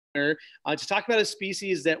to talk about a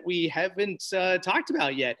species that we haven't talked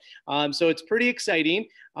about yet. So it's pretty exciting.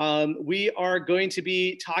 We are going to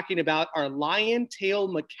be talking about our lion-tail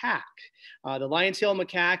macaque. The lion-tail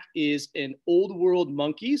macaque is an old world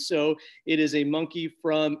monkey. So it is a monkey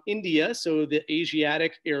from India, so the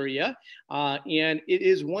Asiatic area. And it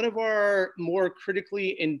is one of our more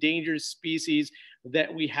critically endangered species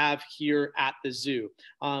that we have here at the zoo.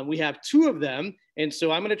 We have two of them. And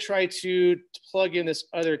so I'm going to try to plug in this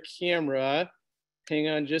other camera. Hang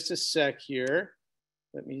on just a sec here.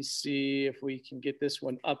 Let me see if we can get this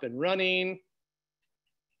one up and running.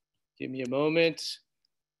 Give me a moment.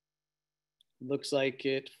 Looks like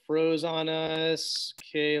it froze on us.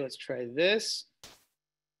 Okay, let's try this.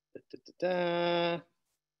 Trying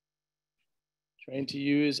to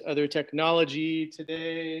use other technology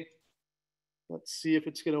today. Let's see if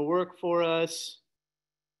it's going to work for us.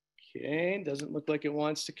 Okay, doesn't look like it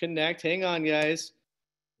wants to connect. Hang on, guys.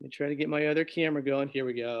 Let me try to get my other camera going. Here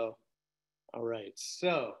we go. All right,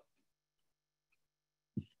 so.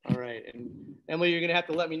 All right, and Emily, you're going to have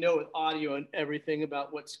to let me know with audio and everything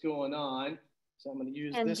about what's going on. So I'm going to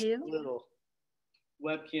use this little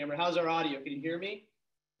web camera. How's our audio? Can you hear me?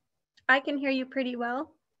 I can hear you pretty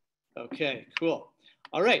well. Okay, cool.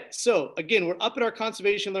 All right, so again, we're up at our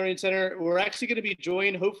Conservation Learning Center. We're actually going to be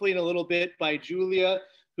joined, hopefully in a little bit, by Julia,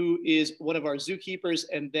 who is one of our zookeepers,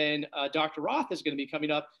 and then Dr. Roth is going to be coming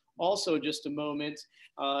up also in just a moment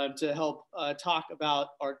to help talk about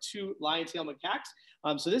our two lion-tail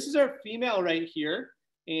macaques. So this is our female right here,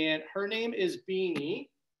 and her name is Beanie,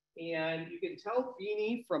 and you can tell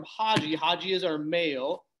Beanie from Haji. Haji is our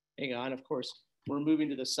male. Hang on, of course, we're moving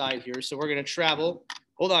to the side here, so we're going to travel.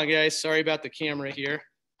 Hold on, guys. Sorry about the camera here.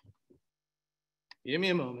 Give me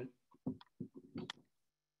a moment.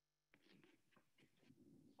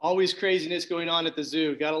 Always craziness going on at the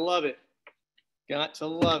zoo. Gotta love it. Got to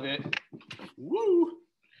love it. Woo!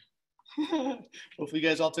 Hopefully you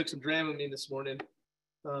guys all took some Dramamine this morning.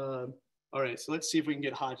 All right, so let's see if we can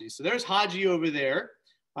get Haji. So there's Haji over there.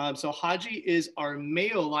 So Haji is our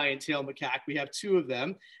male lion-tail macaque. We have two of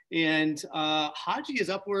them. And Haji is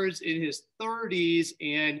upwards in his 30s,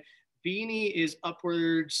 and Beanie is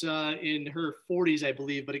upwards in her 40s, I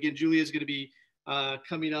believe. But again, Julia is going to be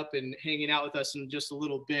coming up and hanging out with us in just a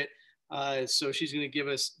little bit. So she's going to give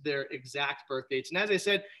us their exact birth dates. And as I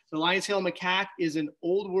said, the lion-tail macaque is an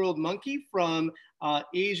old world monkey from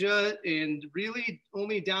Asia, and really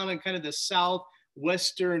only down in kind of the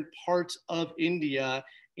southwestern parts of India.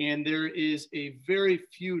 And there is a very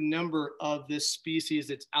few number of this species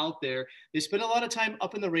that's out there. They spend a lot of time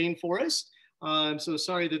up in the rainforest. So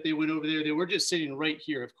sorry that they went over there. They were just sitting right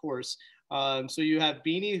here, of course. So you have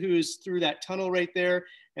Beanie, who's through that tunnel right there,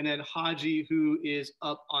 and then Haji, who is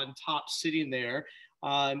up on top sitting there.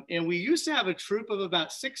 And we used to have a troop of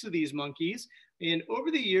about 6 of these monkeys. And over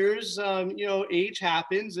the years, you know, age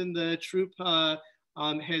happens, and the troop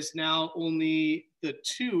has now only the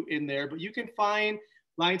 2 in there. But you can find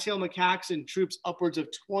lion-tail macaques in troops upwards of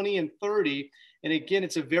 20 and 30. And again,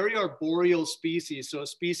 it's a very arboreal species. So a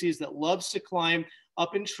species that loves to climb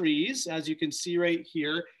up in trees, as you can see right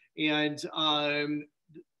here. And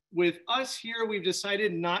with us here, we've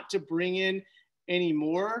decided not to bring in any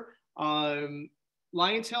more.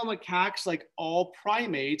 Lion-tail macaques, like all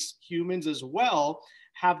primates, humans as well,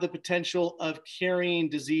 have the potential of carrying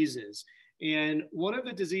diseases. And one of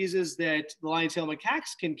the diseases that the lion-tail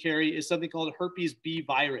macaques can carry is something called herpes B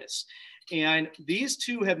virus. And these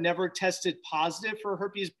two have never tested positive for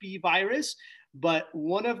herpes B virus, but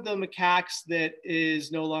one of the macaques that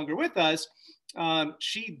is no longer with us,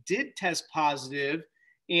 she did test positive,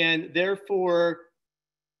 and therefore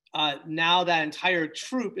now that entire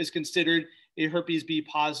troop is considered a herpes B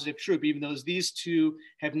positive troop, even though these two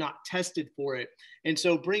have not tested for it. And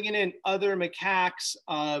so bringing in other macaques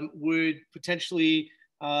would potentially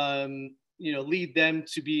lead them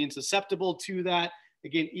to being susceptible to that.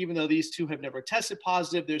 Again, even though these two have never tested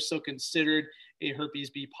positive, they're still considered a herpes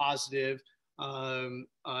B positive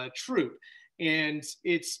troop. And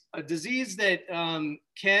it's a disease that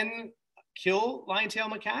can kill lion-tail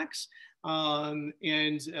macaques.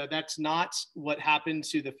 That's not what happened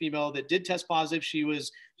to the female that did test positive. She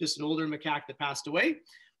was just an older macaque that passed away.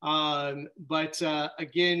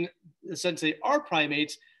 Again, since they are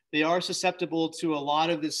primates, they are susceptible to a lot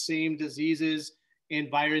of the same diseases and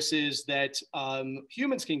viruses that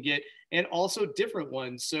humans can get, and also different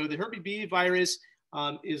ones. So the herpes B virus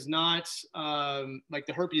is not like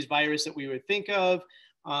the herpes virus that we would think of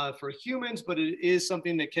for humans, but it is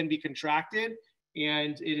something that can be contracted,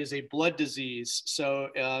 and it is a blood disease. So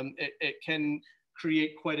it can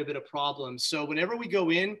create quite a bit of problems. So whenever we go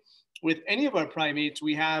in with any of our primates,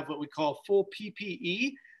 we have what we call full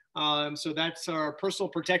PPE. So that's our personal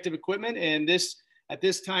protective equipment. And at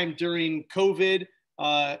this time during COVID,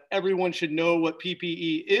 everyone should know what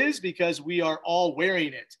PPE is because we are all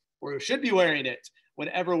wearing it, or should be wearing it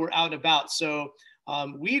whenever we're out and about. So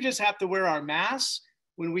we just have to wear our masks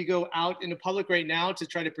when we go out in the public right now to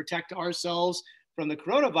try to protect ourselves from the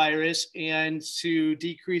coronavirus and to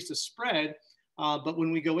decrease the spread. But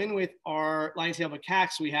when we go in with our lion-tail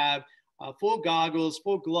macaques, we have full goggles,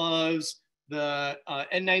 full gloves, the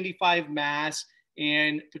N95 mask,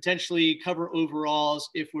 and potentially cover overalls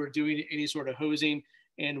if we're doing any sort of hosing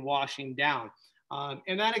and washing down.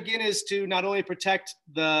 And that again is to not only protect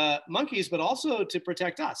the monkeys, but also to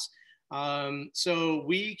protect us. So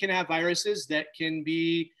we can have viruses that can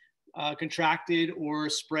be contracted or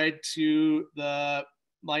spread to the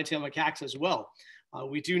lion-tail macaques as well.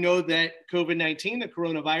 We do know that COVID-19, the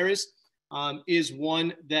coronavirus, is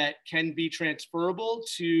one that can be transferable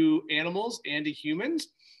to animals and to humans.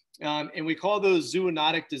 And we call those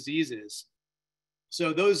zoonotic diseases.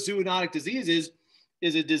 So those zoonotic diseases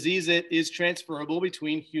is a disease that is transferable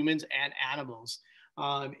between humans and animals.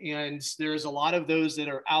 And there's a lot of those that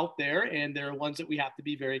are out there, and there are ones that we have to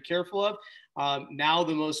be very careful of. Now,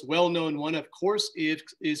 the most well-known one, of course,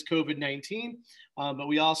 is COVID-19, but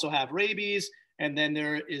we also have rabies, and then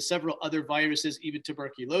there is several other viruses, even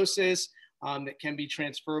tuberculosis, that can be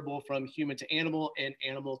transferable from human to animal and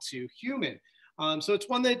animal to human. So it's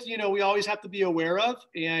one that, we always have to be aware of.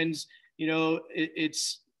 And,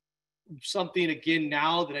 it's something, again,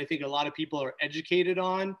 now that I think a lot of people are educated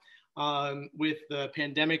on with the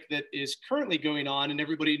pandemic that is currently going on. And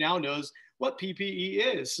everybody now knows what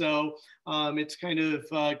PPE is. So it's kind of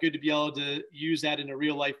good to be able to use that in a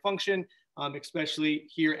real life function, especially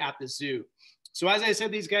here at the zoo. So as I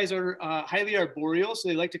said, these guys are highly arboreal, so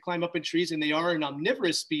they like to climb up in trees, and they are an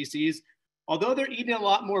omnivorous species. Although they're eating a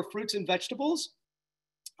lot more fruits and vegetables,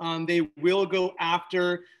 they will go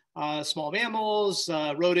after small mammals,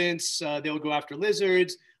 rodents, they'll go after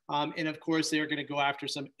lizards, and of course, they're gonna go after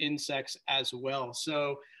some insects as well.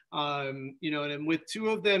 So, and with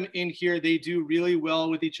two of them in here, they do really well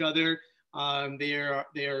with each other. They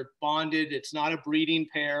are bonded. It's not a breeding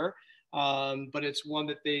pair. But it's one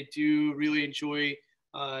that they do really enjoy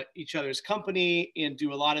each other's company and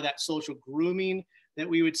do a lot of that social grooming that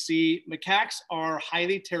we would see. Macaques are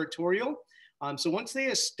highly territorial. So once they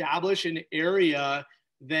establish an area,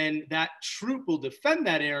 then that troop will defend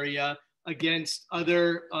that area against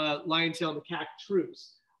other lion-tail macaque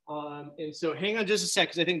troops. And so hang on just a sec,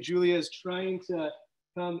 because I think Julia is trying to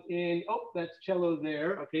come in. Oh, that's Cello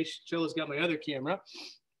there. Okay, Cello's got my other camera.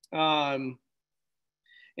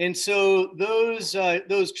 And so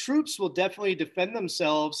those troops will definitely defend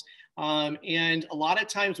themselves. And a lot of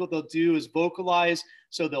times what they'll do is vocalize.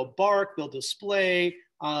 So they'll bark, they'll display,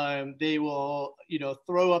 they will,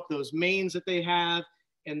 throw up those manes that they have.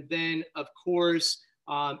 And then, of course,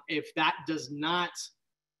 if that does not,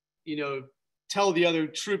 tell the other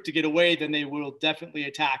troop to get away, then they will definitely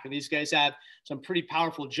attack. And these guys have some pretty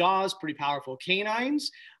powerful jaws, pretty powerful canines.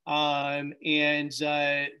 And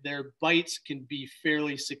their bites can be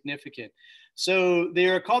fairly significant. So they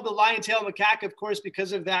are called the lion-tail macaque, of course,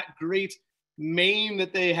 because of that great mane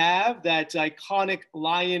that they have, that iconic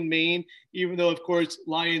lion mane, even though, of course,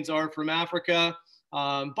 lions are from Africa.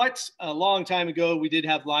 But a long time ago, we did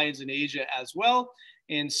have lions in Asia as well.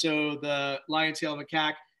 And so the lion-tail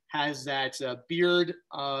macaque has that beard.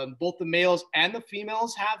 Both the males and the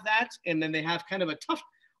females have that. And then they have kind of a tuft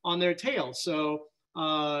on their tail. So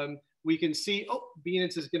we can see,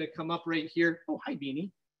 Venus is going to come up right here. Oh, hi,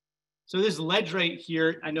 Beanie. So this ledge right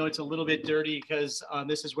here, I know it's a little bit dirty because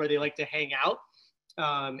this is where they like to hang out.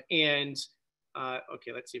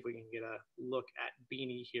 Okay, let's see if we can get a look at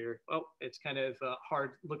Beanie here. Oh, it's kind of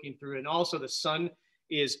hard looking through. And also the sun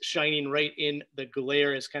is shining right in the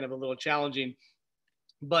glare is kind of a little challenging.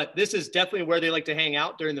 But this is definitely where they like to hang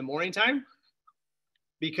out during the morning time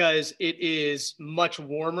because it is much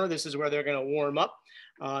warmer. This is where they're going to warm up.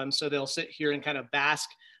 So they'll sit here and kind of bask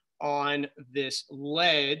on this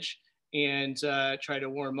ledge and try to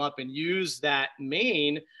warm up and use that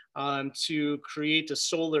mane to create the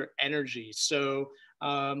solar energy. So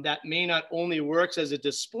that mane not only works as a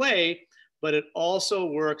display, but it also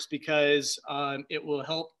works because it will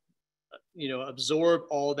help, absorb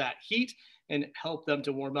all that heat and help them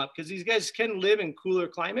to warm up because these guys can live in cooler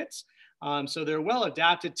climates. So they're well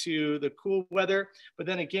adapted to the cool weather, but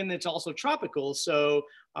then again, it's also tropical. So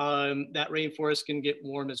that rainforest can get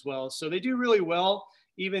warm as well. So they do really well,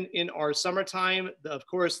 even in our summertime. Of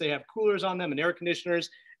course, they have coolers on them and air conditioners,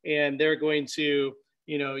 and they're going to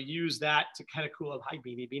you know, use that to kind of cool up. Hi,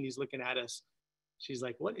 Beanie. Beanie's looking at us. She's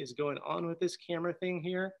like, what is going on with this camera thing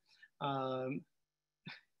here?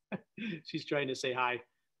 She's trying to say hi.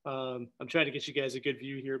 I'm trying to get you guys a good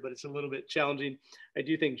view here, but it's a little bit challenging. I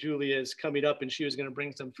do think Julia is coming up and she was going to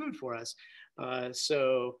bring some food for us.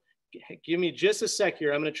 So give me just a sec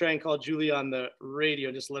here. I'm going to try and call Julia on the radio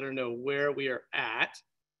and just let her know where we are at.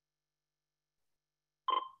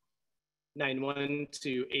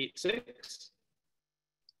 91286.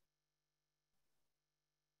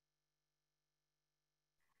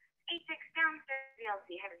 Downstairs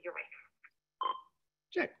CLC, headed your way.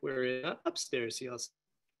 Check, we're in upstairs CLC.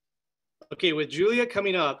 Okay, with Julia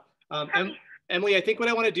coming up, Emily, I think what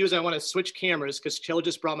I want to do is I want to switch cameras because Chill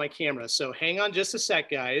just brought my camera. So hang on just a sec,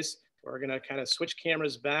 guys. We're going to kind of switch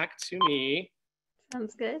cameras back to me.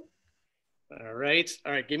 Sounds good. All right,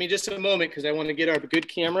 give me just a moment because I want to get our good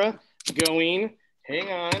camera going. Hang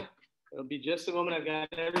on, it'll be just a moment. I've got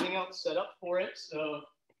everything else set up for it, so.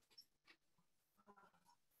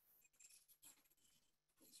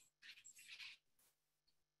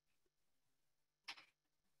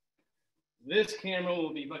 This camera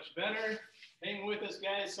will be much better. Hang with us,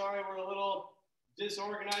 guys. Sorry, we're a little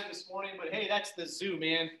disorganized this morning, but hey, that's the zoo,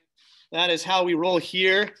 man. That is how we roll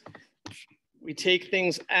here. We take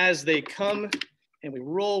things as they come and we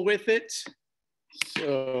roll with it.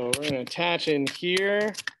 So we're gonna attach in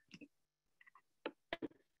here.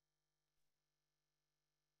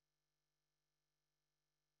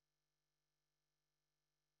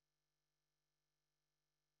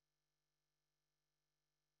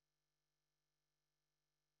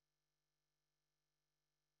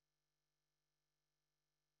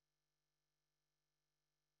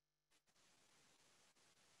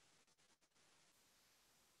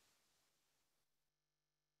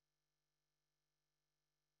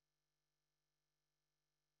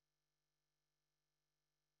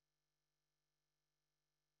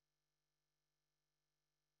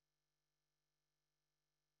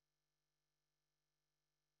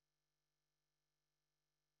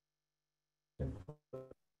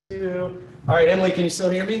 All right, Emily, can you still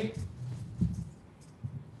hear me?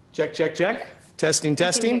 Check, check, check. Testing,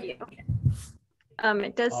 testing. It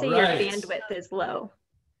does say your bandwidth is low.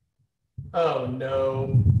 Oh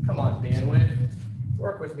no, come on, bandwidth.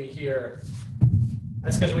 Work with me here.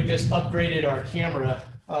 That's because we just upgraded our camera.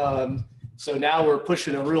 So now we're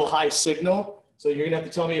pushing a real high signal. So you're gonna have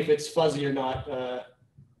to tell me if it's fuzzy or not,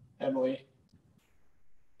 Emily.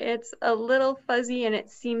 It's a little fuzzy and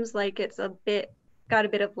it seems like it's got a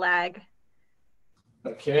bit of lag.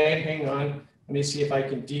 Okay, hang on. Let me see if I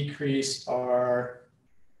can decrease our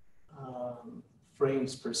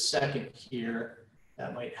frames per second here.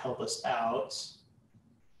 That might help us out.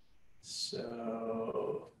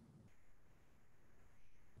 So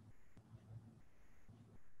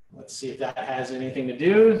let's see if that has anything to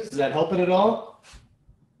do. Does that help it at all?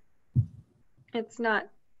 It's not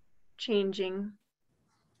changing.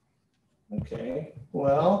 Okay,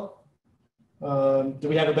 well, do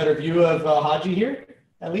we have a better view of Haji here,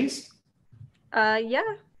 at least?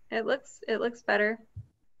 Yeah, it looks better.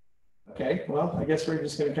 Okay, well, I guess we're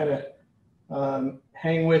just gonna kind of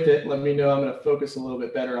hang with it. Let me know. I'm gonna focus a little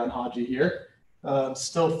bit better on Haji here.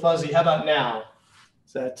 Still fuzzy. How about now?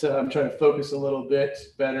 Is that I'm trying to focus a little bit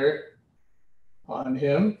better on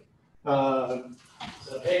him. So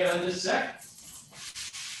hang on just a sec.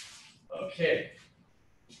 Okay.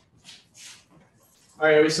 All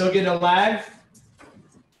right, are we still getting a lag?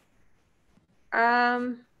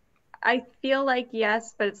 I feel like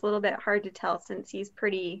yes, but it's a little bit hard to tell since he's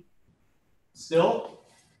pretty. Still?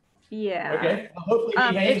 Yeah. Okay. Well, hopefully he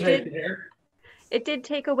hangs right there. It did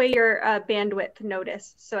take away your bandwidth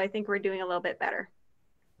notice, so I think we're doing a little bit better.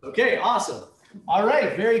 Okay, awesome. All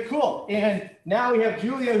right, very cool. And now we have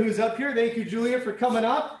Julia who's up here. Thank you, Julia, for coming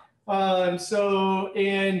up. And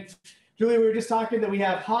Julia, we were just talking that we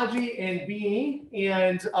have Haji and Beanie,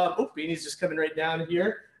 and Beanie's just coming right down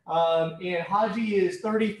here. And Haji is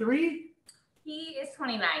 33. He is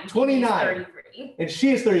 29. 29. 33. And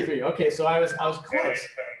she is 33. Okay, so I was close.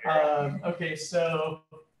 Okay, so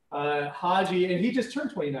Haji, and he just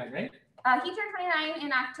turned 29, right? He turned 29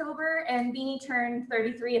 in October, and Beanie turned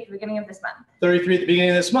 33 at the beginning of this month. 33 at the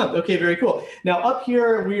beginning of this month. Okay, very cool. Now up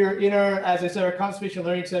here, we are in our, as I said, our Conservation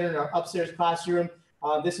Learning Center in our upstairs classroom.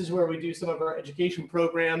 This is where we do some of our education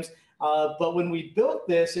programs. But when we built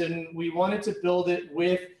this, and we wanted to build it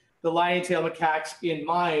with the lion-tail macaques in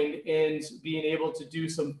mind and being able to do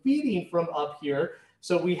some feeding from up here.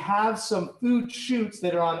 So we have some food chutes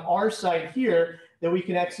that are on our side here that we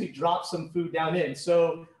can actually drop some food down in.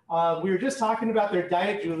 So we were just talking about their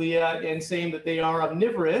diet, Julia, and saying that they are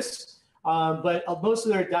omnivorous. but most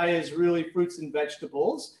of their diet is really fruits and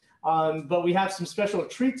vegetables. But we have some special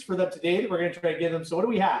treats for them today that we're going to try to give them. So what do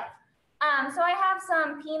we have? So I have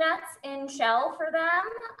some peanuts in shell for them.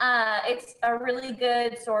 It's a really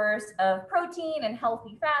good source of protein and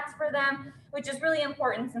healthy fats for them, which is really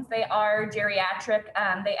important since they are geriatric.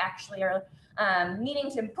 They actually are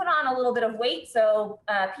needing to put on a little bit of weight. So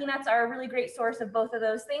peanuts are a really great source of both of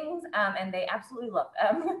those things, and they absolutely love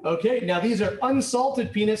them. Okay, now these are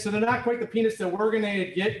unsalted peanuts, so they're not quite the peanuts that we're going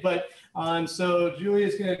to get, but so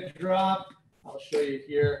Julia's going to drop. I'll show you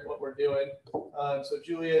here what we're doing. So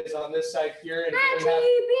Julia is on this side here, and we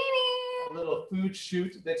have a little food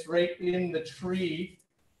chute that's right in the tree,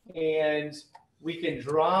 and we can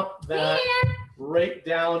drop that right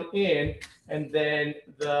down in, and then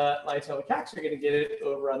the lion-tailed macaques are going to get it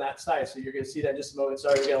over on that side. So you're going to see that in just a moment.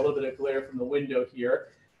 Sorry, we got a little bit of glare from the window here,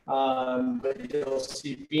 but you'll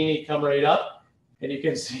see Beanie come right up, and you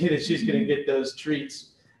can see that she's going to get those treats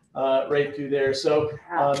right through there. So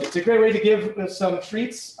it's a great way to give some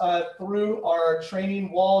treats through our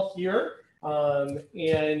training wall here.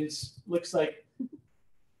 And looks like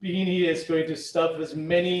Beanie is going to stuff as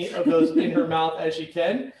many of those in her mouth as she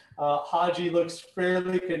can. Haji looks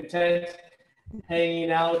fairly content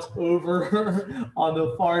hanging out over on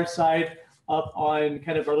the far side up on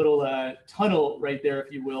kind of our little tunnel right there,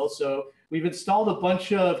 if you will. So we've installed a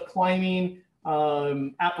bunch of climbing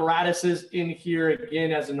apparatuses in here,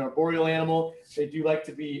 again, as an arboreal animal. They do like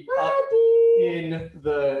to be up in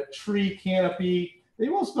the tree canopy. They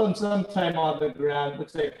will spend some time on the ground.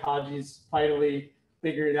 Looks like Haji's finally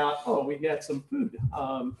figured out, oh, we got some food.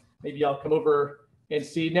 Maybe I'll come over and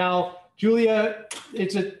see. Now, Julia,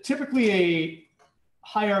 it's typically a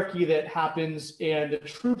hierarchy that happens, and the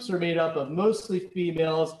troops are made up of mostly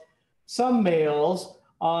females, some males.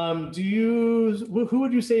 Who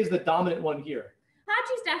would you say is the dominant one here?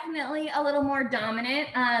 Haji's definitely a little more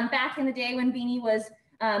dominant. Back in the day when Beanie was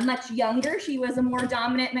much younger, she was a more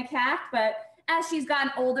dominant macaque, but as she's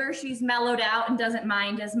gotten older, she's mellowed out and doesn't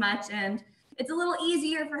mind as much. And it's a little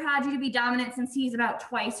easier for Haji to be dominant since he's about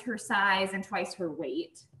twice her size and twice her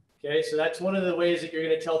weight. Okay, so that's one of the ways that you're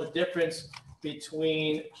going to tell the difference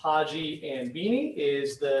between Haji and Beanie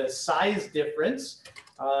is the size difference.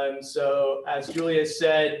 So as Julia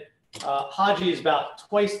said, Haji is about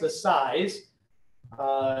twice the size.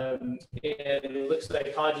 And it looks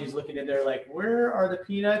like Haji's looking in there like, where are the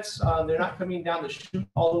peanuts? They're not coming down the chute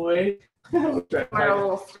all the way. We're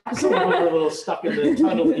a little stuck in the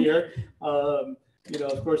tunnel here. You know,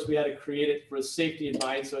 of course, we had to create it for safety in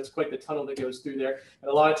mind, so it's quite the tunnel that goes through there.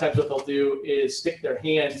 And a lot of times what they'll do is stick their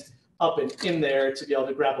hands up and in there to be able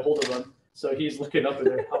to grab a hold of them. So he's looking up in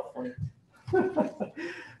there. How funny.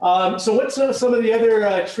 So what's some of the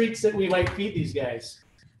other treats that we might feed these guys?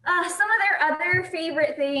 Some of their other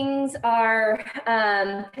favorite things are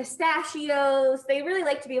pistachios. They really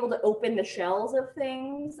like to be able to open the shells of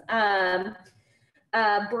things.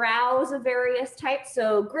 Browse of various types.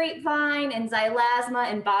 So grapevine and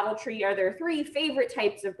xylasma and bottle tree are their three favorite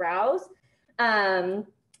types of browse.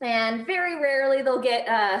 And very rarely they'll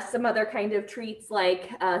get some other kind of treats like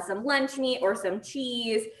some lunch meat or some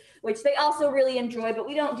cheese, which they also really enjoy, but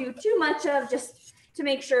we don't do too much of, just to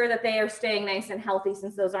make sure that they are staying nice and healthy,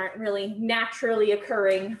 since those aren't really naturally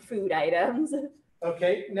occurring food items.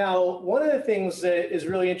 Okay, now one of the things that is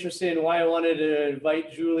really interesting and why I wanted to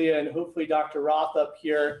invite Julia and hopefully Dr. Roth up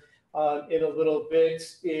here in a little bit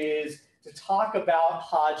is to talk about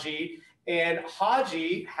Haji. And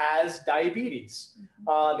Haji has diabetes.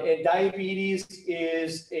 And diabetes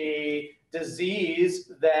is a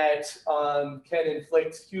disease that can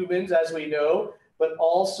inflict humans, as we know, but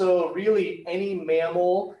also really any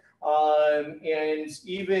mammal and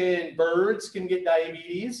even birds can get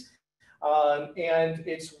diabetes. And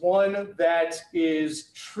it's one that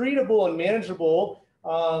is treatable and manageable,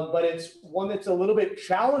 but it's one that's a little bit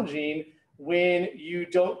challenging when you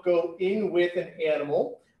don't go in with an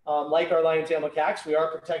animal. Like our lion-tailed macaques, we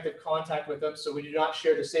are protective contact with them, so we do not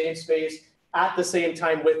share the same space at the same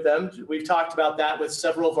time with them. We've talked about that with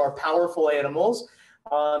several of our powerful animals.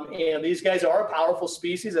 And these guys are a powerful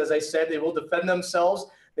species. As I said, they will defend themselves.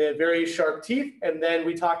 They have very sharp teeth. And then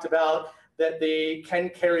we talked about that they can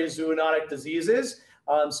carry zoonotic diseases.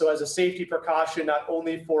 So as a safety precaution, not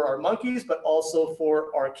only for our monkeys, but also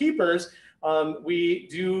for our keepers, we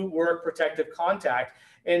do work protective contact.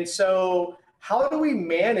 And so how do we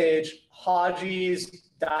manage Haji's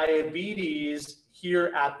diabetes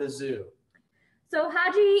here at the zoo? So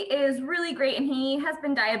Haji is really great, and he has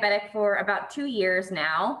been diabetic for about 2 years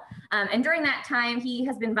now. And during that time, he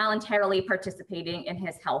has been voluntarily participating in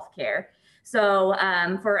his health care. So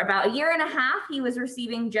for about 1.5 years, he was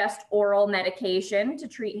receiving just oral medication to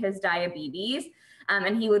treat his diabetes.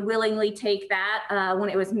 And he would willingly take that when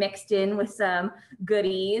it was mixed in with some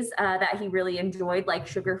goodies that he really enjoyed, like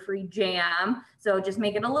sugar-free jam. So just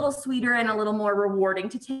make it a little sweeter and a little more rewarding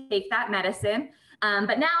to take that medicine.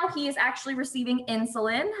 But now he is actually receiving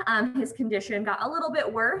insulin. His condition got a little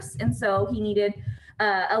bit worse, and so he needed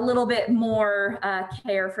a little bit more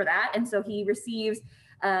care for that. And so he receives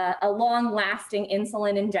a long-lasting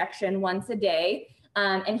insulin injection once a day.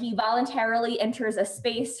 And he voluntarily enters a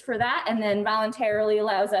space for that, and then voluntarily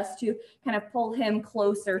allows us to kind of pull him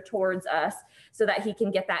closer towards us so that he can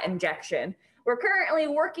get that injection. We're currently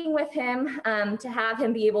working with him to have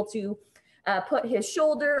him be able to put his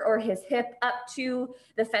shoulder or his hip up to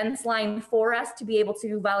the fence line for us to be able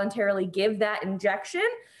to voluntarily give that injection.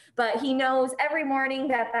 But he knows every morning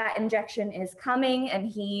that that injection is coming, and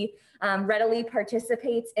he readily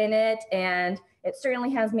participates in it. And it certainly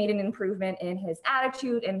has made an improvement in his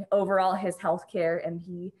attitude and overall his health care. And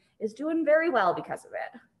he is doing very well because of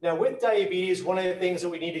it. Now, with diabetes, one of the things that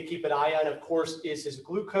we need to keep an eye on, of course, is his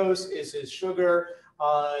glucose, is his sugar.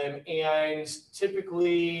 And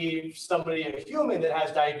typically somebody, a human that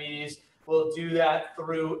has diabetes, will do that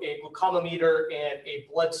through a glucometer and a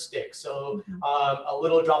blood stick. So a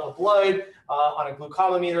little drop of blood on a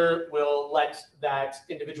glucometer will let that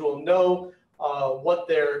individual know what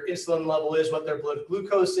their insulin level is, what their blood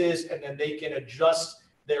glucose is, and then they can adjust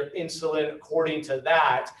their insulin according to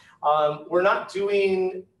that. We're not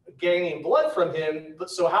gaining blood from him,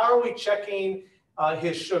 but so how are we checking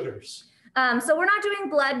his sugars? So we're not doing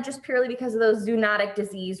blood just purely because of those zoonotic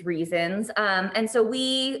disease reasons. And so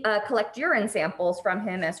we collect urine samples from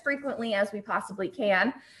him as frequently as we possibly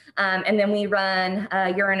can. And then we run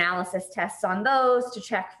urinalysis tests on those to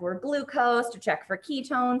check for glucose, to check for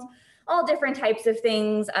ketones, all different types of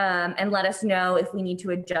things, and let us know if we need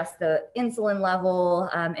to adjust the insulin level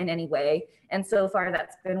in any way. And so far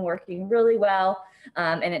that's been working really well.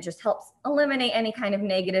 And it just helps eliminate any kind of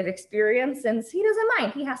negative experience, since he doesn't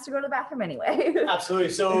mind. He has to go to the bathroom anyway. Absolutely.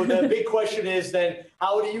 So the big question is then,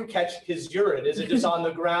 how do you catch his urine? Is it just on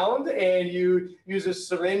the ground and you use a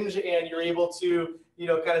syringe and you're able to,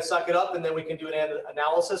 kind of suck it up, and then we can do an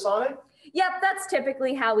analysis on it? Yep, that's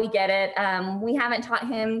typically how we get it. We haven't taught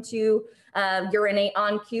him to urinate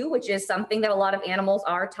on cue, which is something that a lot of animals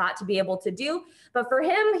are taught to be able to do. But for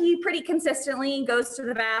him, he pretty consistently goes to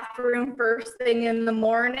the bathroom first thing in the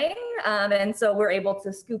morning. And so we're able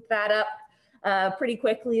to scoop that up pretty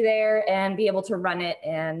quickly there and be able to run it,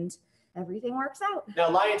 and everything works out. Now,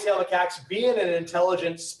 lion-tailed macaques, being an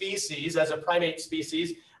intelligent species, as a primate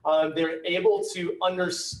species, they're able to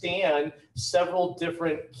understand several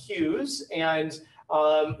different cues. And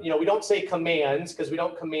we don't say commands, because we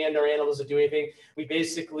don't command our animals to do anything. We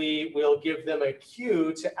basically will give them a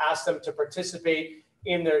cue to ask them to participate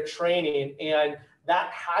in their training. And that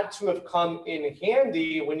had to have come in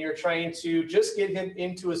handy when you're trying to just get him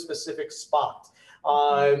into a specific spot,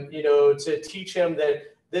 to teach him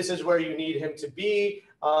that this is where you need him to be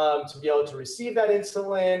able to receive that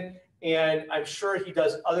insulin. And I'm sure he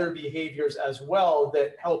does other behaviors as well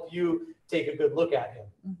that help you take a good look at him.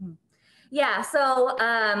 Mm-hmm. Yeah, so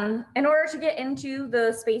in order to get into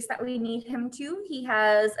the space that we need him to, he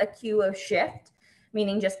has a cue of shift,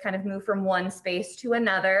 meaning just kind of move from one space to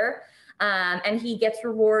another. And he gets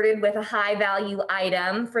rewarded with a high value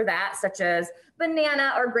item for that, such as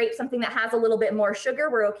banana or grape, something that has a little bit more sugar.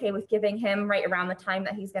 We're okay with giving him right around the time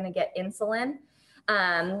that he's going to get insulin.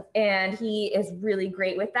 And he is really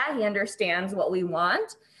great with that. He understands what we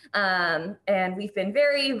want. And we've been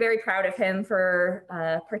very, very proud of him for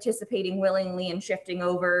participating willingly and shifting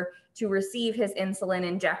over to receive his insulin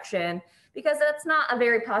injection, because that's not a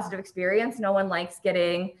very positive experience. No one likes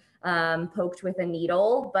getting poked with a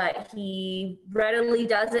needle, but he readily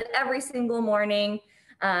does it every single morning.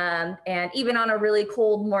 And even on a really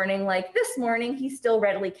cold morning like this morning, he still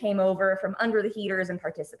readily came over from under the heaters and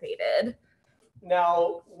participated.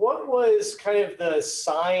 Now, what was kind of the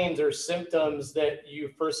signs or symptoms that you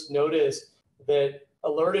first noticed that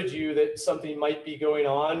alerted you that something might be going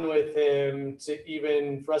on with him,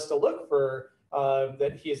 for us to look for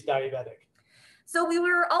that he is diabetic? So we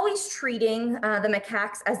were always treating the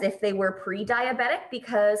macaques as if they were pre-diabetic,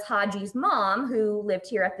 because Haji's mom, who lived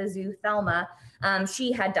here at the zoo, Thelma,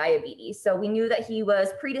 she had diabetes. So we knew that he was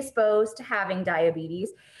predisposed to having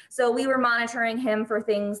diabetes. So we were monitoring him for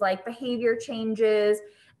things like behavior changes,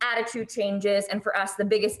 attitude changes, and for us, the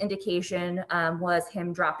biggest indication was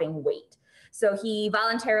him dropping weight. So he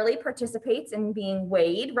voluntarily participates in being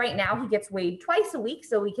weighed. Right now, he gets weighed twice a week,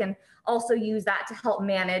 so we can also use that to help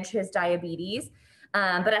manage his diabetes.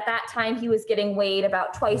 But at that time, he was getting weighed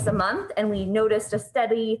about twice a month, and we noticed a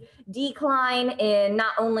steady decline in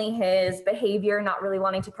not only his behavior, not really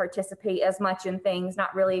wanting to participate as much in things,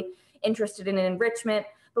 not really interested in enrichment,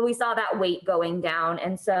 but we saw that weight going down.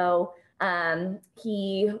 And so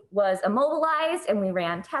he was immobilized, and we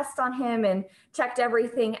ran tests on him and checked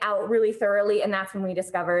everything out really thoroughly. And that's when we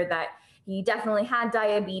discovered that he definitely had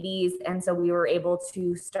diabetes. And so we were able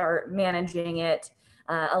to start managing it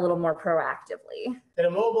a little more proactively. And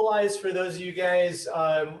immobilized, for those of you guys,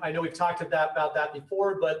 I know we've talked about that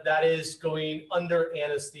before, but that is going under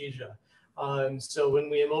anesthesia. So when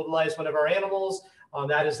we immobilize one of our animals,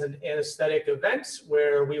 that is an anesthetic event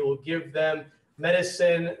where we will give them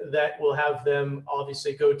medicine that will have them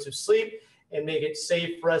obviously go to sleep and make it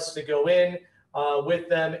safe for us to go in with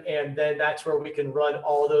them. And then that's where we can run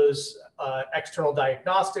all those external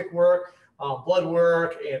diagnostic work, blood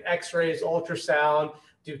work and x-rays, ultrasound,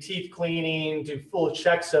 do teeth cleaning, do full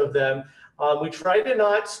checks of them. We try to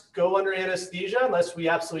not go under anesthesia unless we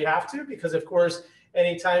absolutely have to, because of course,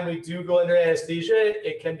 anytime we do go under anesthesia,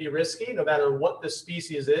 it can be risky no matter what the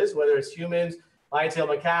species is, whether it's humans, lion-tailed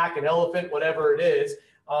macaque, an elephant, whatever it is.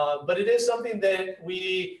 But it is something that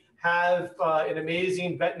we have an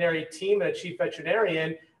amazing veterinary team and a chief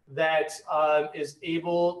veterinarian that is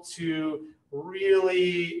able to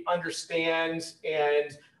really understand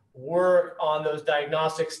and work on those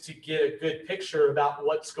diagnostics to get a good picture about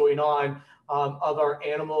what's going on of our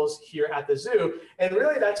animals here at the zoo. And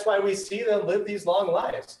really, that's why we see them live these long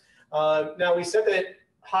lives. Now, we said that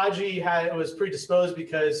Haji was predisposed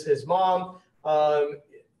because his mom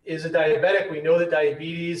is a diabetic. We know that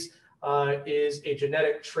diabetes is a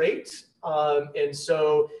genetic trait. And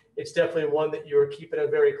so it's definitely one that you're keeping a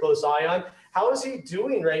very close eye on. How is he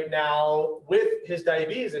doing right now with his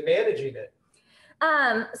diabetes and managing it?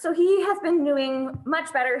 So he has been doing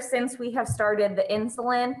much better since we have started the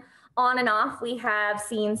insulin. On and off, we have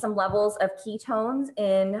seen some levels of ketones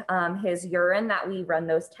in his urine that we run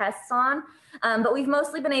those tests on. But we've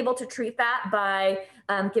mostly been able to treat that by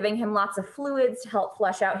giving him lots of fluids to help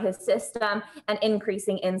flush out his system and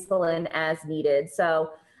increasing insulin as needed.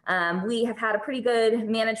 So we have had a pretty good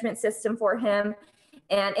management system for him.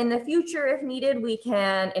 And in the future, if needed, we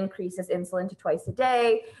can increase his insulin to twice a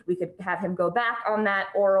day. We could have him go back on that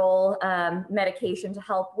oral medication to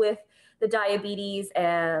help with the diabetes.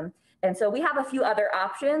 And so we have a few other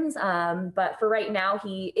options, but for right now,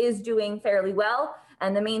 he is doing fairly well.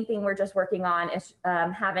 And the main thing we're just working on is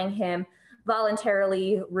having him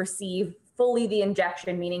voluntarily receive fully the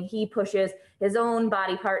injection, meaning he pushes his own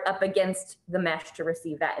body part up against the mesh to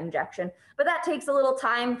receive that injection. But that takes a little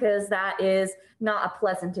time because that is not a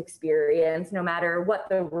pleasant experience, no matter what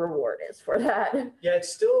the reward is for that. Yeah,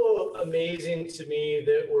 it's still amazing to me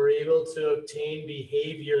that we're able to obtain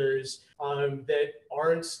behaviors that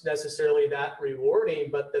aren't necessarily that rewarding,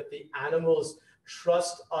 but that the animals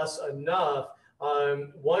trust us enough,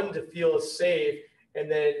 one, to feel safe, and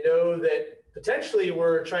then know that potentially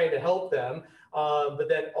we're trying to help them, but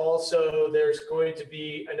then also there's going to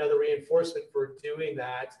be another reinforcement for doing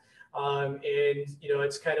that. And, you know,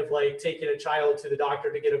 it's kind of like taking a child to the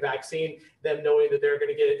doctor to get a vaccine, them knowing that they're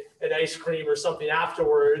going to get an ice cream or something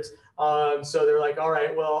afterwards. So they're like, all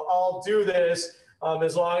right, well, I'll do this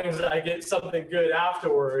as long as I get something good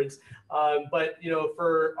afterwards. But, you know,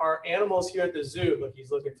 for our animals here at the zoo, look,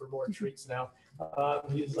 he's looking for more treats now.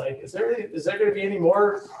 He's like, is there going to be any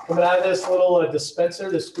more coming out of this little dispenser,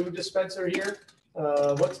 this food dispenser here?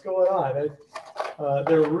 What's going on?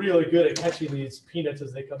 They're really good at catching these peanuts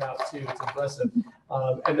as they come out too. It's impressive.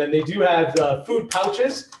 And then they do have food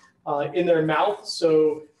pouches in their mouth,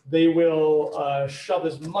 so they will shove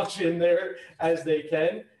as much in there as they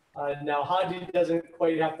can. Now Haji doesn't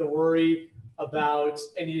quite have to worry about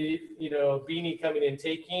any, you know, Beanie coming and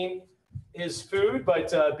taking his food, but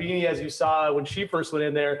Beanie, as you saw when she first went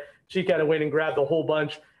in there, she kind of went and grabbed a whole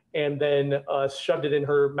bunch and then shoved it in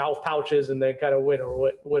her mouth pouches and then kind of went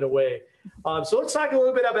away. So let's talk a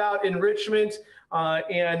little bit about enrichment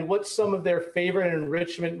and what some of their favorite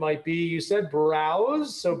enrichment might be. You said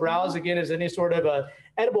browse. So browse, again, is any sort of a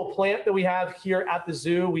edible plant that we have here at the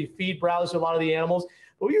zoo. We feed browse to a lot of the animals.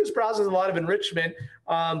 But we use browse as a lot of enrichment.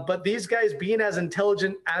 But these guys, being as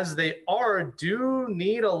intelligent as they are, do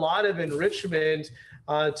need a lot of enrichment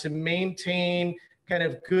to maintain kind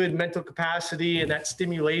of good mental capacity and that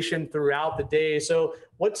stimulation throughout the day. So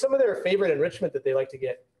what's some of their favorite enrichment that they like to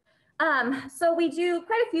get? So we do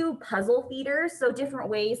quite a few puzzle feeders, so different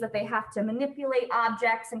ways that they have to manipulate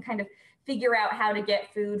objects and kind of figure out how to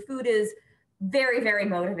get food. Food is very, very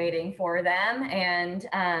motivating for them.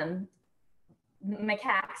 And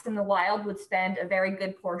macaques in the wild would spend a very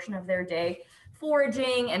good portion of their day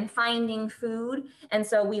foraging and finding food. And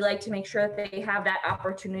so we like to make sure that they have that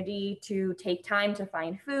opportunity to take time to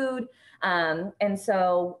find food. And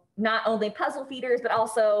so not only puzzle feeders, but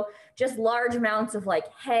also just large amounts of like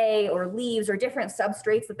hay or leaves or different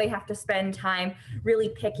substrates that they have to spend time really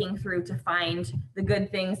picking through to find the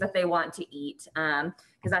good things that they want to eat.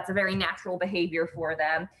 Because that's a very natural behavior for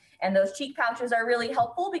them. And those cheek pouches are really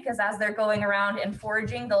helpful because as they're going around and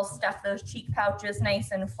foraging, they'll stuff those cheek pouches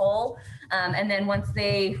nice and full. And then once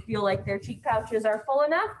they feel like their cheek pouches are full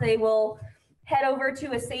enough, they will head over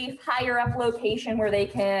to a safe, higher up location where they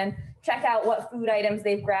can check out what food items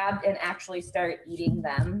they've grabbed and actually start eating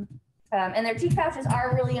them. And their cheek pouches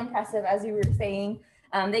are really impressive, as you were saying.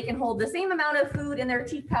 They can hold the same amount of food in their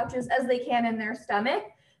cheek pouches as they can in their stomach.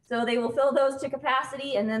 So they will fill those to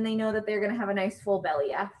capacity, and then they know that they're going to have a nice full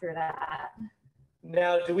belly after that.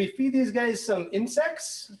 Now, do we feed these guys some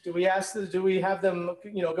insects? Do we have them,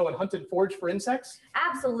 go and hunt and forage for insects?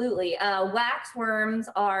 Absolutely. Waxworms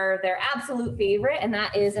are their absolute favorite, and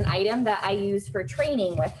that is an item that I use for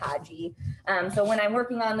training with Haji. So when I'm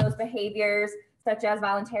working on those behaviors, such as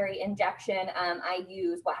voluntary injection, I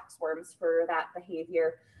use waxworms for that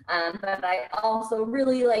behavior. But I also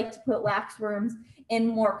really like to put waxworms in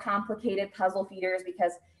more complicated puzzle feeders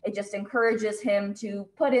because it just encourages him to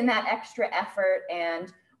put in that extra effort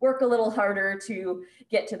and work a little harder to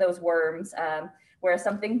get to those worms. Whereas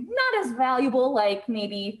something not as valuable like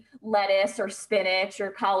maybe lettuce or spinach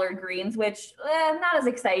or collard greens, which not as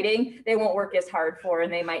exciting, they won't work as hard for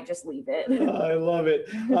and they might just leave it. I love it.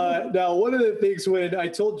 Now, one of the things when I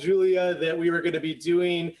told Julia that we were going to be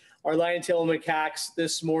doing our lion tail macaques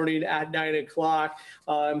this morning at 9 o'clock.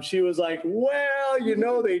 She was like,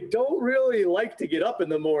 well, they don't really like to get up in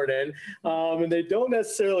the morning and they don't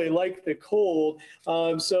necessarily like the cold.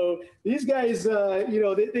 So these guys,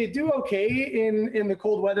 they do okay in the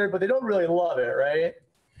cold weather, but they don't really love it, right?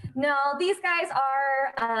 No, these guys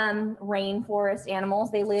are rainforest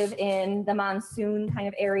animals. They live in the monsoon kind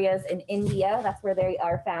of areas in India. That's where they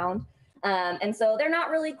are found. And so they're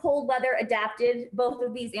not really cold weather adapted. Both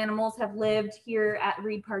of these animals have lived here at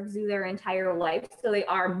Reid Park Zoo their entire life, so they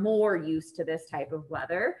are more used to this type of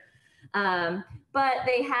weather. But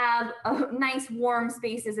they have nice warm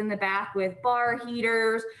spaces in the back with bar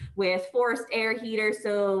heaters, with forced air heaters,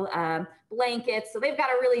 so blankets. So they've got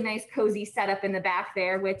a really nice cozy setup in the back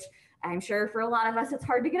there, which I'm sure for a lot of us, it's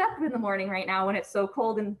hard to get up in the morning right now when it's so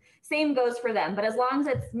cold, and same goes for them. But as long as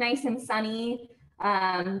it's nice and sunny,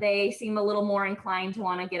 they seem a little more inclined to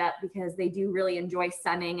want to get up because they do really enjoy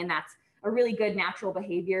sunning, and that's a really good natural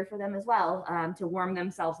behavior for them as well, to warm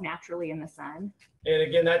themselves naturally in the sun. And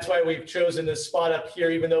again, that's why we've chosen this spot up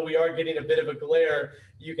here, even though we are getting a bit of a glare.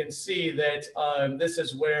 You can see that this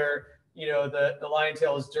is where, the lion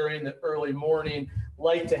tails during the early morning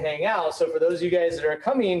like to hang out. So for those of you guys that are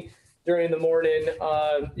coming during the morning,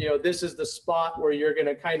 this is the spot where you're going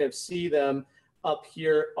to kind of see them up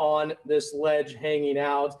here on this ledge hanging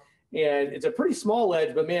out. And it's a pretty small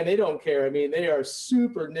ledge, but man, they don't care. I mean, they are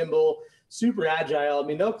super nimble, super agile. I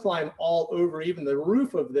mean, they'll climb all over even the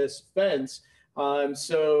roof of this fence.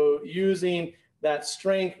 So using that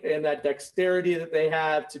strength and that dexterity that they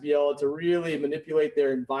have to be able to really manipulate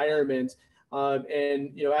their environment.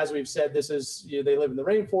 And, as we've said, this is, they live in the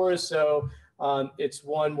rainforest. So it's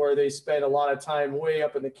one where they spend a lot of time way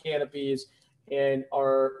up in the canopies and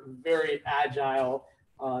are very agile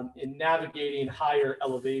in navigating higher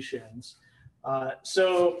elevations.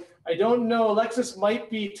 So I don't know, Alexis might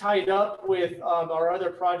be tied up with our other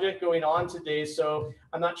project going on today, so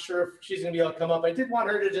I'm not sure if she's gonna be able to come up. I did want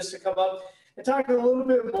her to come up and talk a little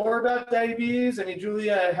bit more about diabetes. I mean,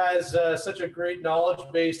 Julia has such a great knowledge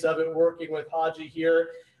base of it working with Haji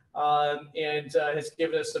here, and has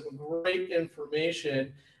given us some great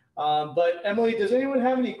information. But Emily, does anyone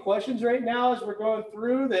have any questions right now as we're going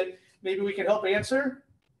through that maybe we can help answer?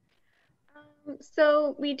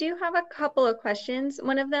 So we do have a couple of questions.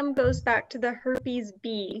 One of them goes back to the herpes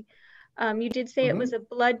B. You did say it was a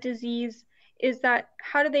blood disease.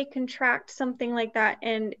 How do they contract something like that,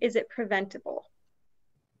 and is it preventable?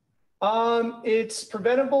 It's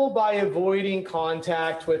preventable by avoiding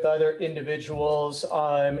contact with other individuals,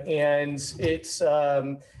 and it's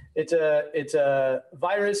a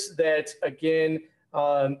virus that again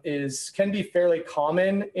can be fairly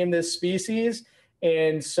common in this species.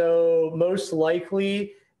 And so most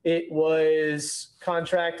likely it was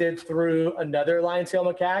contracted through another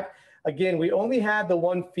lion-tailed macaque. Again, we only had the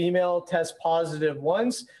one female test positive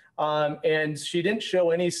once, and she didn't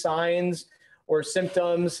show any signs or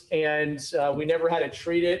symptoms, and we never had to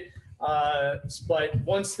treat it. But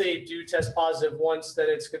once they do test positive once, then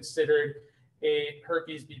it's considered a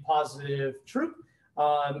herpes B positive troop.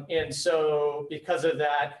 And so because of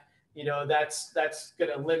that, that's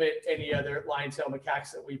going to limit any other lion-tail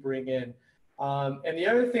macaques that we bring in. And the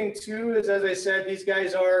other thing too is, as I said, these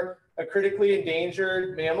guys are a critically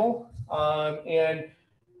endangered mammal, and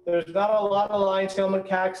there's not a lot of lion-tail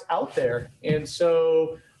macaques out there. And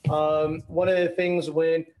so one of the things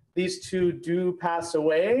when these two do pass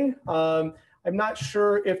away, I'm not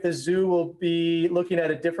sure if the zoo will be looking at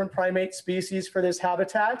a different primate species for this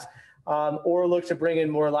habitat, or look to bring in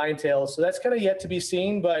more lion-tails. So that's kind of yet to be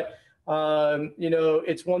seen, but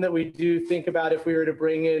it's one that we do think about if we were to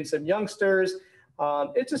bring in some youngsters.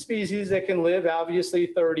 It's a species that can live obviously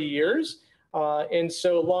 30 years. And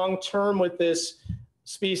so long-term with this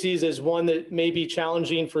species is one that may be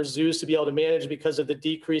challenging for zoos to be able to manage because of the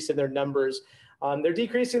decrease in their numbers. They're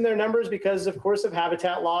decreasing their numbers because, of course, of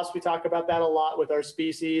habitat loss. We talk about that a lot with our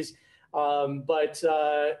species. But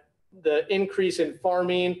the increase in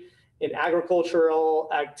farming, in agricultural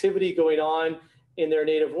activity going on in their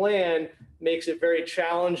native land makes it very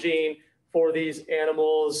challenging for these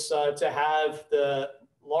animals to have the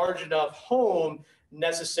large enough home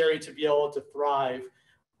necessary to be able to thrive.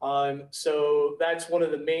 So that's one of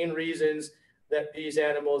the main reasons that these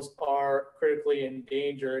animals are critically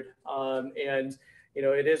endangered. And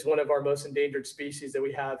it is one of our most endangered species that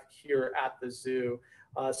we have here at the zoo.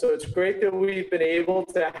 So it's great that we've been able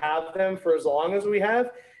to have them for as long as we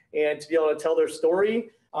have and to be able to tell their story.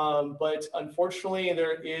 But unfortunately,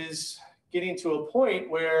 there is getting to a point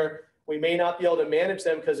where we may not be able to manage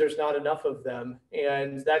them because there's not enough of them.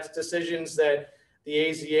 And that's decisions that the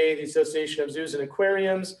AZA, the Association of Zoos and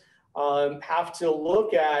Aquariums, have to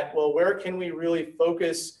look at. Well, where can we really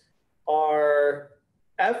focus our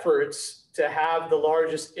efforts to have the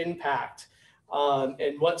largest impact?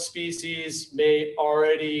 And what species may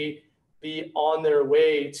already be on their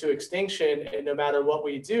way to extinction, and no matter what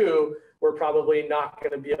we do, we're probably not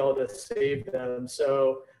going to be able to save them.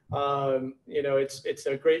 So, it's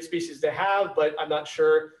a great species to have, but I'm not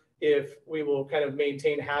sure if we will kind of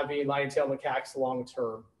maintain having lion-tail macaques long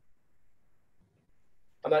term.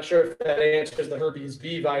 I'm not sure if that answers the herpes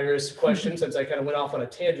B virus question, since I kind of went off on a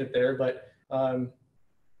tangent there, but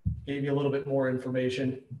gave you a little bit more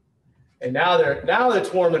information. And now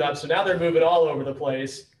it's warming up, so now they're moving all over the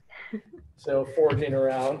place. So foraging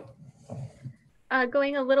around.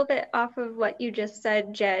 Going a little bit off of what you just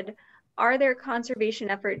said, Jed, are there conservation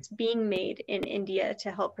efforts being made in India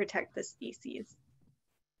to help protect the species?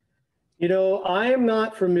 I am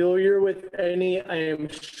not familiar with any. I am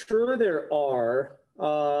sure there are.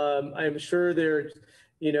 I'm sure there,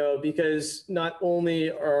 because not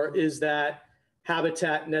only is that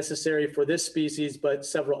habitat necessary for this species, but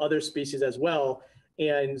several other species as well.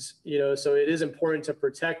 And, so it is important to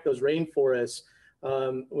protect those rainforests.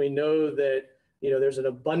 We know that, there's an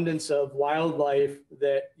abundance of wildlife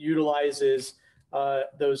that utilizes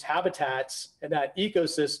those habitats and that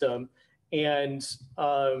ecosystem. And,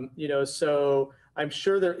 so I'm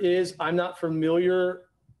sure there is. I'm not familiar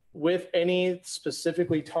with any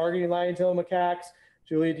specifically targeting lion-tail macaques.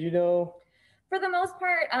 Julia, do you know? For the most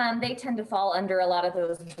part, they tend to fall under a lot of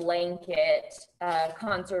those blanket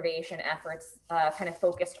conservation efforts kind of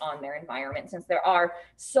focused on their environment, since there are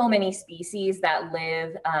so many species that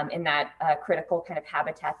live in that critical kind of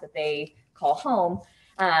habitat that they call home.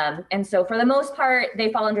 And so for the most part,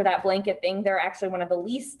 they fall under that blanket thing. They're actually one of the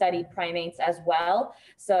least studied primates as well.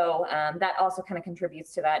 So that also kind of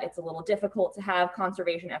contributes to that. It's a little difficult to have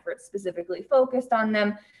conservation efforts specifically focused on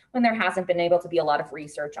them when there hasn't been able to be a lot of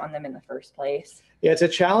research on them in the first place. Yeah, it's a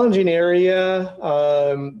challenging area.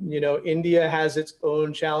 India has its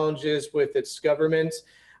own challenges with its government.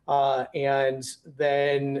 And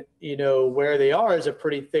then, where they are is a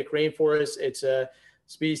pretty thick rainforest. It's a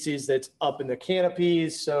species that's up in the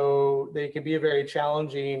canopies, so they can be a very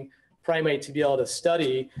challenging primate to be able to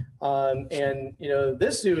study.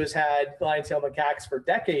 This zoo has had lion-tail macaques for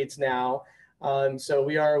decades now. So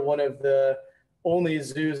we are one of the only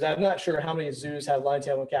zoos. I'm not sure how many zoos have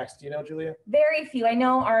lion-tail macaques. Do you know, Julia? Very few. I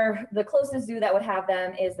know the closest zoo that would have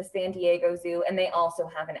them is the San Diego Zoo, and they also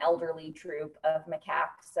have an elderly troop of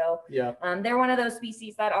macaques. So yeah, they're one of those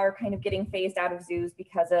species that are kind of getting phased out of zoos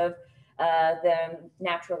because of them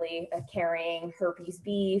naturally carrying herpes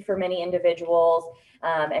B for many individuals,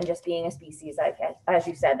 and just being a species, as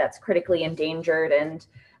you said, that's critically endangered and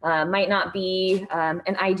might not be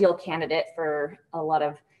an ideal candidate for a lot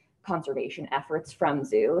of conservation efforts from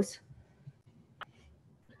zoos.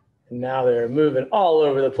 Now they're moving all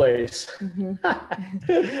over the place.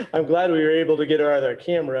 Mm-hmm. I'm glad we were able to get our other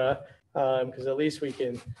camera because at least we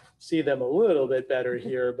can see them a little bit better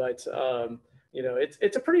here. But, you know,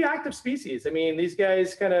 it's a pretty active species. I mean, these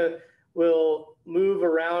guys kind of will move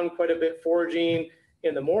around quite a bit foraging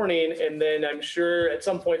in the morning, and then I'm sure at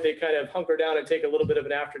some point they kind of hunker down and take a little bit of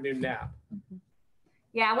an afternoon nap.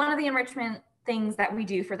 Yeah, one of the enrichment things that we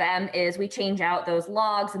do for them is we change out those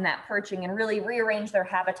logs and that perching and really rearrange their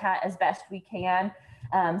habitat as best we can.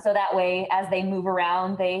 So that way, as they move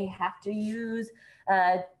around, they have to use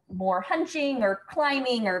more hunching or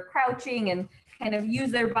climbing or crouching and kind of use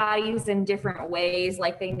their bodies in different ways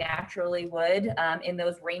like they naturally would in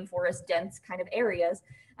those rainforest dense kind of areas.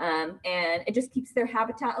 And it just keeps their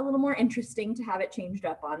habitat a little more interesting to have it changed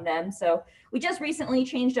up on them. So we just recently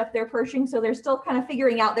changed up their perching, so they're still kind of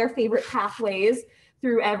figuring out their favorite pathways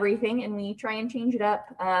through everything, and we try and change it up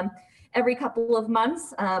every couple of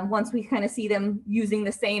months. Once we kind of see them using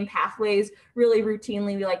the same pathways really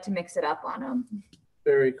routinely, we like to mix it up on them.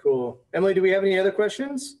 Very cool. Emily, do we have any other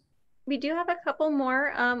questions? We do have a couple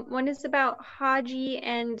more. One is about Haji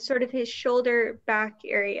and sort of his shoulder back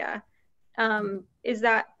area. Is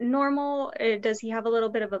that normal? Does he have a little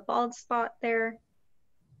bit of a bald spot there?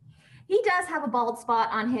 He does have a bald spot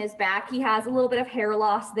on his back. He has a little bit of hair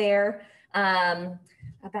loss there.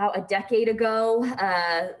 About a decade ago,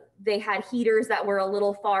 they had heaters that were a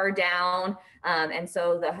little far down. And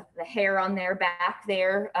so the hair on their back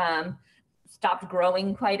there stopped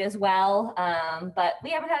growing quite as well. But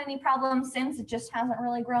we haven't had any problems since. It just hasn't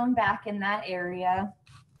really grown back in that area.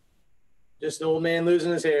 Just an old man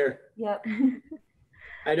losing his hair. Yep.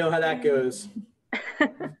 I know how that goes.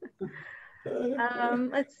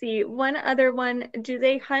 Let's see. One other one. Do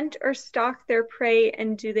they hunt or stalk their prey,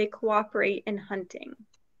 and do they cooperate in hunting?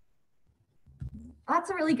 That's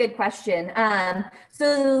a really good question.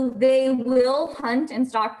 So they will hunt and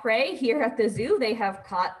stalk prey here at the zoo. They have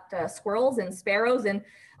caught squirrels and sparrows and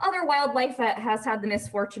other wildlife that has had the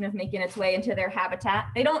misfortune of making its way into their habitat.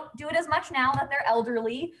 They don't do it as much now that they're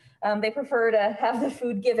elderly. They prefer to have the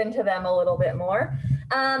food given to them a little bit more.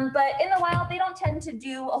 But in the wild, they don't tend to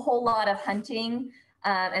do a whole lot of hunting.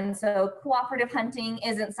 And so cooperative hunting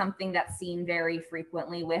isn't something that's seen very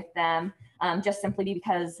frequently with them, just simply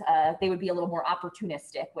because they would be a little more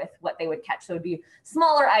opportunistic with what they would catch. So it would be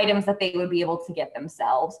smaller items that they would be able to get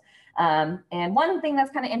themselves. And one thing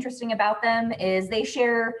that's kind of interesting about them is they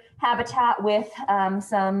share habitat with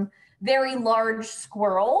some very large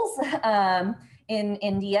squirrels in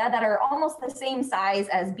India that are almost the same size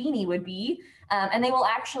as Beanie would be. And they will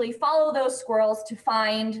actually follow those squirrels to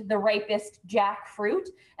find the ripest jackfruit.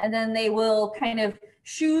 And then they will kind of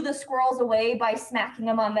shoo the squirrels away by smacking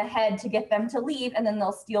them on the head to get them to leave. And then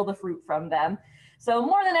they'll steal the fruit from them. So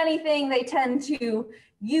more than anything, they tend to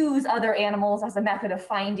use other animals as a method of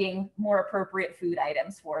finding more appropriate food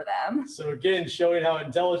items for them. So again, showing how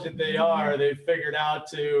intelligent they are, they've figured out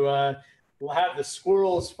to have the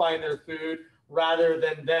squirrels find their food rather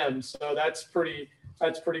than them. So that's pretty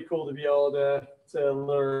cool to be able to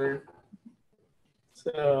learn.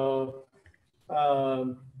 So,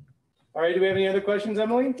 all right, do we have any other questions,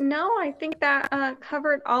 Emily? No, I think that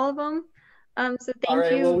covered all of them. So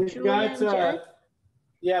thank you, well, Julie and Jed.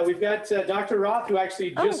 Yeah, we've got Dr. Roth, who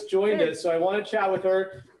actually just joined us. So I want to chat with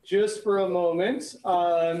her just for a moment.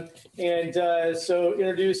 So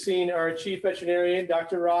introducing our chief veterinarian,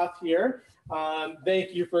 Dr. Roth here.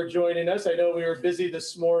 Thank you for joining us. I know we were busy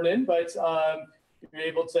this morning, but you're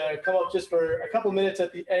able to come up just for a couple minutes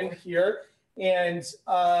at the end here. And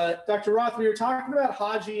Dr. Roth, we were talking about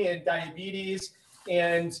Haji and diabetes.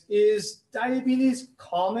 And is diabetes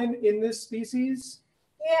common in this species?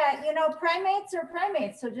 Yeah, you know, primates are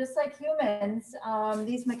primates. So just like humans,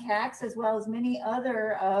 these macaques, as well as many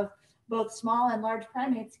other of both small and large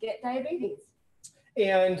primates, get diabetes.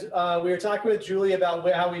 And we were talking with Julie about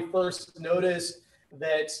how we first noticed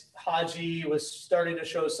that Haji was starting to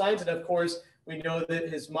show signs. And of course, we know that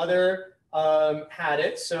his mother had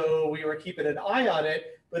it. So we were keeping an eye on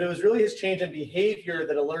it. But it was really his change in behavior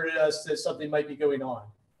that alerted us that something might be going on.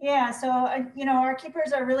 Yeah, so, you know, our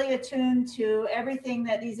keepers are really attuned to everything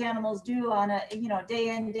that these animals do on a, you know,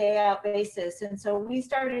 day in, day out basis. And so we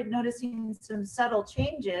started noticing some subtle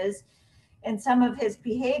changes in some of his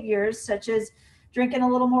behaviors, such as drinking a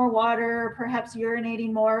little more water, perhaps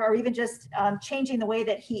urinating more, or even just changing the way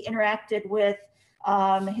that he interacted with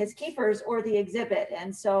his keepers or the exhibit.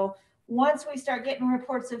 And so once we start getting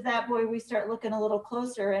reports of that boy, we start looking a little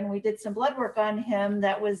closer, and we did some blood work on him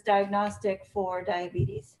that was diagnostic for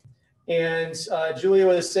diabetes. And Julia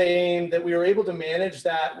was saying that we were able to manage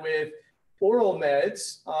that with oral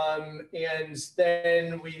meds. And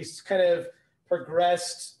then we kind of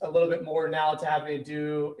progressed a little bit more now to having to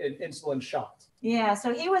do an insulin shot. Yeah,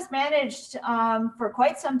 so he was managed for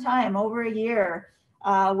quite some time, over a year,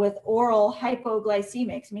 with oral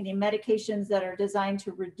hypoglycemics, meaning medications that are designed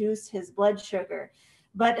to reduce his blood sugar.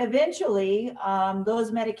 But eventually,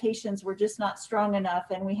 those medications were just not strong enough,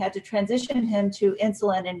 and we had to transition him to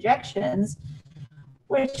insulin injections,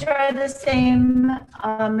 which are the same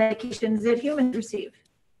medications that humans receive.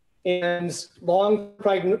 And long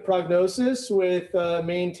prognosis with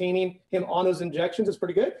maintaining him on those injections is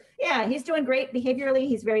pretty good. Yeah, he's doing great behaviorally.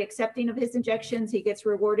 He's very accepting of his injections. He gets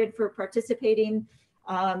rewarded for participating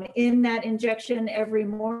in that injection every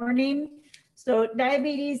morning. So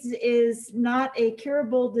diabetes is not a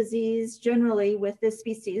curable disease generally with this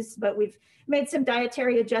species, but we've made some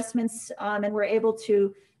dietary adjustments and we're able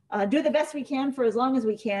to do the best we can for as long as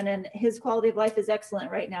we can. And his quality of life is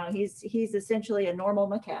excellent right now. He's essentially a normal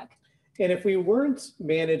macaque. And if we weren't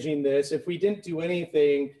managing this, if we didn't do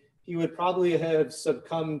anything, he would probably have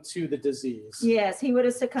succumbed to the disease. Yes, he would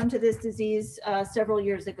have succumbed to this disease several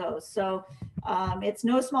years ago. So it's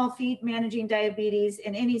no small feat managing diabetes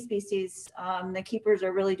in any species. The keepers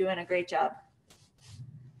are really doing a great job.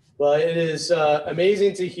 Well, it is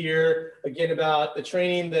amazing to hear again about the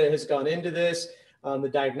training that has gone into this, the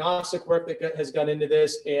diagnostic work that has gone into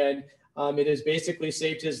this, and it has basically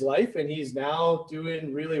saved his life, and he's now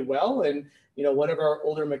doing really well. And one of our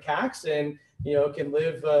older macaques, and can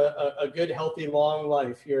live a good, healthy, long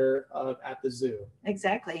life here at the zoo.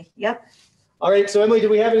 Exactly. Yep. All right. So Emily, do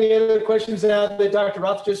we have any other questions now that Dr.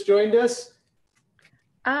 Roth just joined us?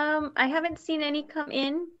 I haven't seen any come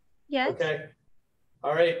in yet. Okay.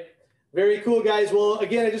 All right. Very cool, guys. Well,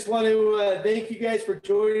 again, I just want to thank you guys for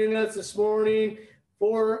joining us this morning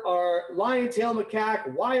for our Lion Tail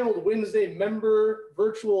Macaque Wild Wednesday member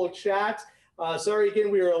virtual chat. Sorry,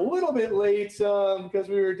 again, we were a little bit late because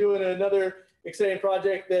we were doing another exciting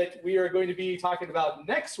project that we are going to be talking about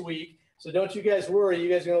next week. So don't you guys worry. You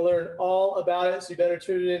guys are going to learn all about it. So you better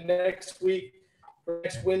tune in next week for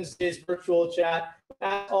next Wednesday's virtual chat.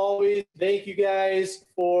 As always, thank you guys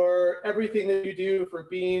for everything that you do, for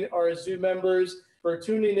being our zoo members, for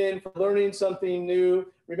tuning in, for learning something new.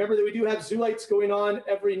 Remember that we do have zoo lights going on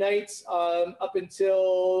every night up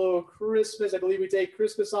until Christmas. I believe we take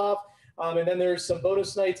Christmas off. And then there's some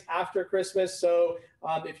bonus nights after Christmas. So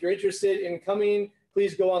if you're interested in coming,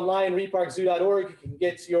 please go online, reedparkzoo.org. You can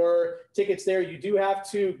get your tickets there. You do have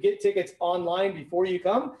to get tickets online before you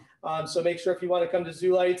come. So make sure if you want to come to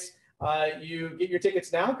Zoo Lights, you get your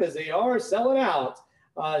tickets now because they are selling out.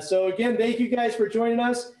 So again, thank you guys for joining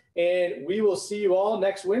us, and we will see you all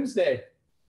next Wednesday.